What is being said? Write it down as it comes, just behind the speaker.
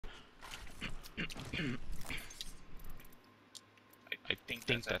I think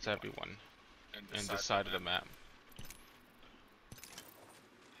that's everyone in this side of the map.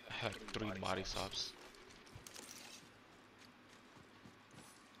 I had 3 body swaps.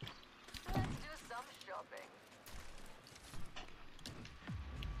 Let's do some shopping.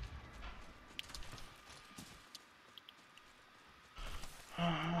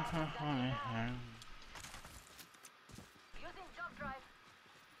 Using jump drive.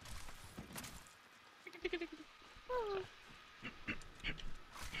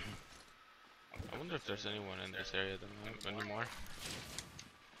 I wonder if there's anyone in this area anymore.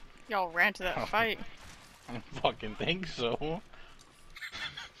 Y'all ran to that fight. I don't fucking think so.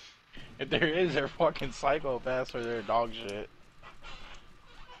 If there is, they're fucking psychopaths or they're dog shit.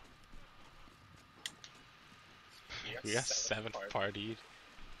 We got 7th partied.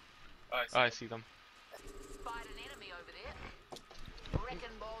 Oh, I see them. Spied an enemy over there.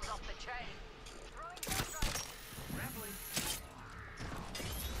 Wrecking balls off the chain. Throwing jump drive. Grappling.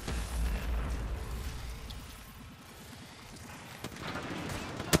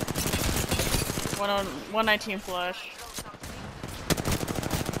 One on 119 flush.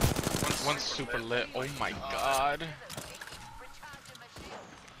 One's super lit. Oh my god.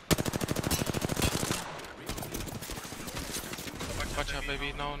 Watch out,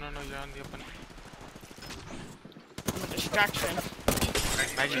 baby. No, you're on the open. I'm a distraction.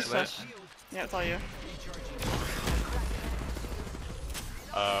 Maggie's lit. Yeah, it's all you.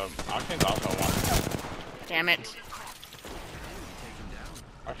 Octane's also one. Damn it.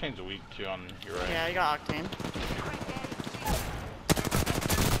 Octane's weak too on your right. Yeah, you got Octane.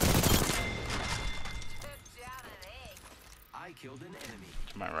 I killed an enemy.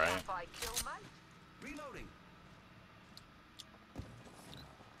 To my right. If I kill, mate. Reloading.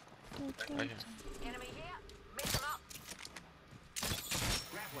 Right here. Enemy here. Mess them up.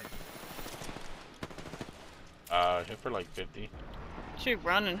 Grappling. Hit for like 50. She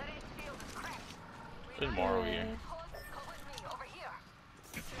running. That field is cracked. There's more over here. Come with me over here.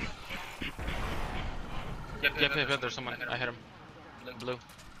 Yep, there's someone. I hit him. Blue.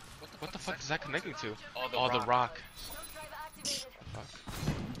 What the fuck is that connecting to? Oh, the rock. Jump drive activated. Fuck.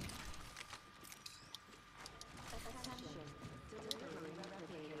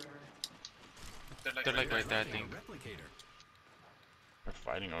 They're like right there, I think. Replicator. They're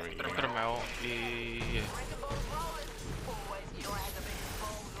fighting over here. Put him out. Yeah. Wrecking balls rolling. Always knew I had the biggest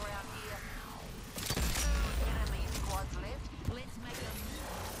balls around here. 2 enemy squads left. Let's make them.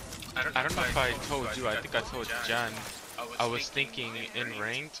 I don't know if I told you. I think I told Jen. I was thinking in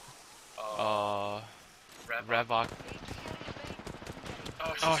ranked. Revok.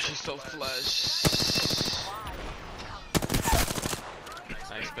 Oh, she's so flush.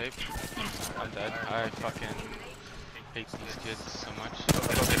 Nice, babe. I'm dead. I fucking hate these kids so much. Go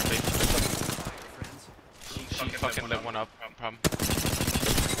get her, babe. She fucking lit one up. Problem.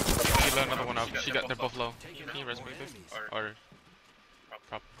 She lit another one up. They're both low. Can you res me, babe? Or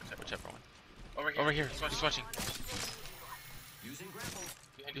prop, whichever one. Over here. He's watching. Using grapple.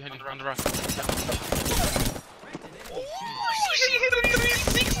 Behind you, on the rock. She hit him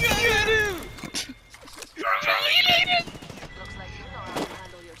 360 at him! Looks like you know how to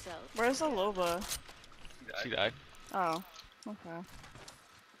handle yourself. Where's the Loba? She died. Oh, okay.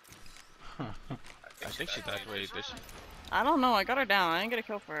 I think she died. Wait, did she? I don't know, I got her down. I didn't get a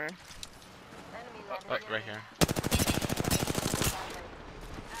kill for her. Enemy Oh, right here.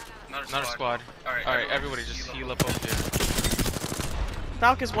 Another squad. Alright, everybody just heal up over here.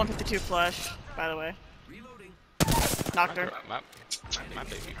 Falk is 152 flush, by the way. Reloading. Knocked her. My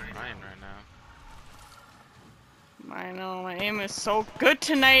baby crying right now. I know, my aim is so good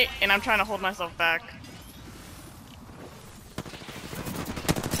tonight, and I'm trying to hold myself back.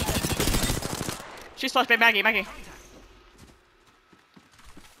 She's flushed by Maggie. I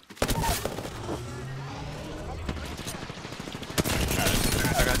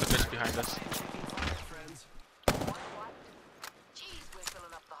got the bitch behind us. Friends. Jeez, we're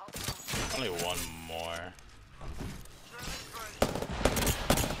filling up the hole. Only one more.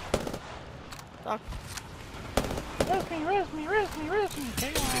 Falk. Res me. I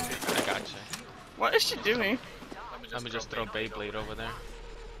gotcha. What is she doing? Let me just throw Beyblade over there.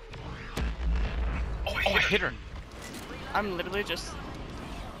 Oh, I hit her! I'm literally just...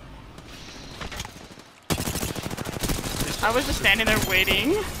 I was just standing there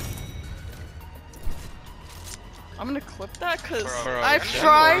waiting. I'm gonna clip that because Bro, I've Jen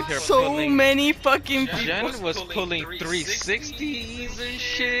tried was here so pulling- many fucking people. Jen was pulling 360s and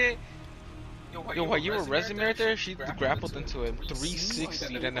shit. Yo, while you were resume right there, she grappled into a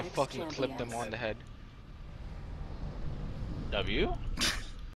 360 and then fucking clipped him on the head. W?